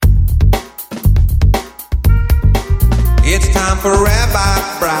for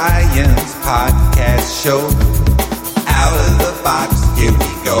Rabbi Brian's podcast show. Out of the box, here we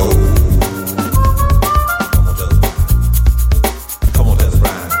go. Come on, tell us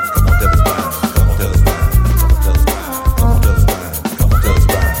Brian. Come on, tell us Brian. Come on, tell us Brian. Come on, tell us Brian. Come on, tell us Brian. Come on, tell us Brian. Come on, tell us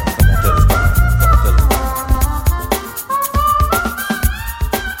Brian. Come on, tell us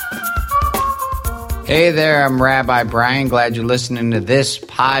Brian. Hey there, I'm Rabbi Brian. Glad you're listening to this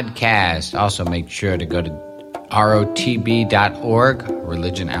podcast. Also, make sure to go to rotb.org,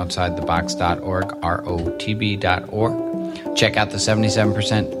 religionoutsidethebox.org, rotb.org. Check out the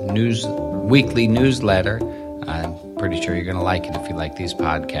 77% weekly newsletter. I'm pretty sure you're going to like it if you like these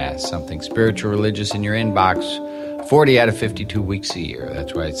podcasts. Something spiritual, religious in your inbox 40 out of 52 weeks a year.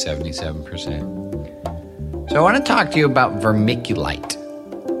 That's why it's 77%. So I want to talk to you about vermiculite.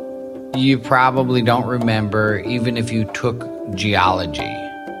 You probably don't remember, even if you took geology,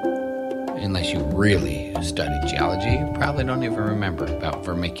 unless you really studied geology, you probably don't even remember about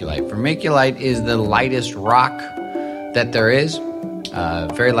vermiculite. Vermiculite is the lightest rock that there is,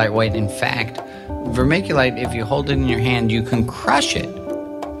 very lightweight. In fact, vermiculite, if you hold it in your hand, you can crush it.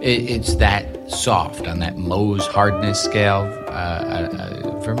 It's that soft on that Mohs hardness scale.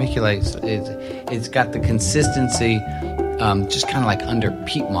 Vermiculite, it's got the consistency just kind of like under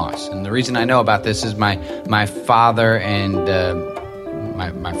peat moss. And the reason I know about this is my father and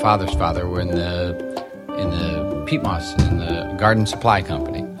my father's father were in the peat moss in the garden supply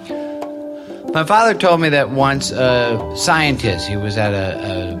company. My father told me that once a scientist, he was at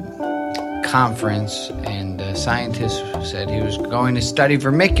a conference, and a scientist said he was going to study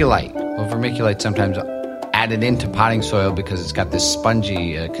vermiculite. Well, vermiculite sometimes added into potting soil because it's got this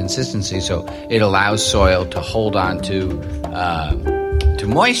spongy consistency, so it allows soil to hold on to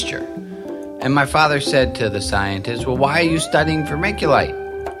moisture. And my father said to the scientist, well, why are you studying vermiculite?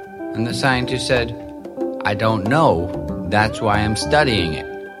 And the scientist said, I don't know. That's why I'm studying it.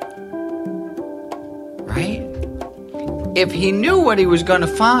 Right? If he knew what he was going to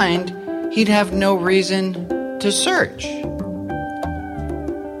find, he'd have no reason to search.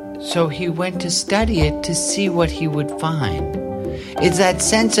 So he went to study it to see what he would find. It's that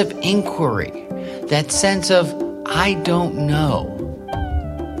sense of inquiry, that sense of, I don't know.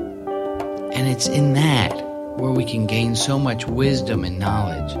 And it's in that where we can gain so much wisdom and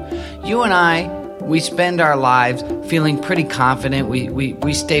knowledge. You and I, we spend our lives feeling pretty confident.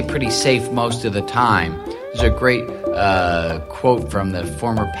 We stay pretty safe most of the time. There's a great quote from the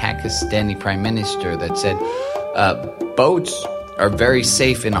former Pakistani prime minister that said, boats are very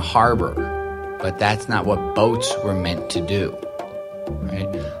safe in a harbor, but that's not what boats were meant to do. Right?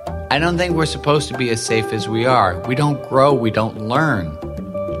 I don't think we're supposed to be as safe as we are. We don't grow, we don't learn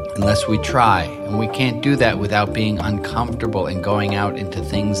unless we try. And we can't do that without being uncomfortable and going out into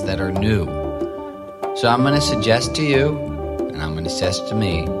things that are new. So I'm going to suggest to you, and I'm going to suggest to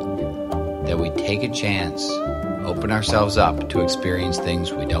me, that we take a chance, open ourselves up to experience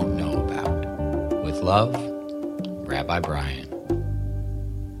things we don't know about. With love, Rabbi Brian.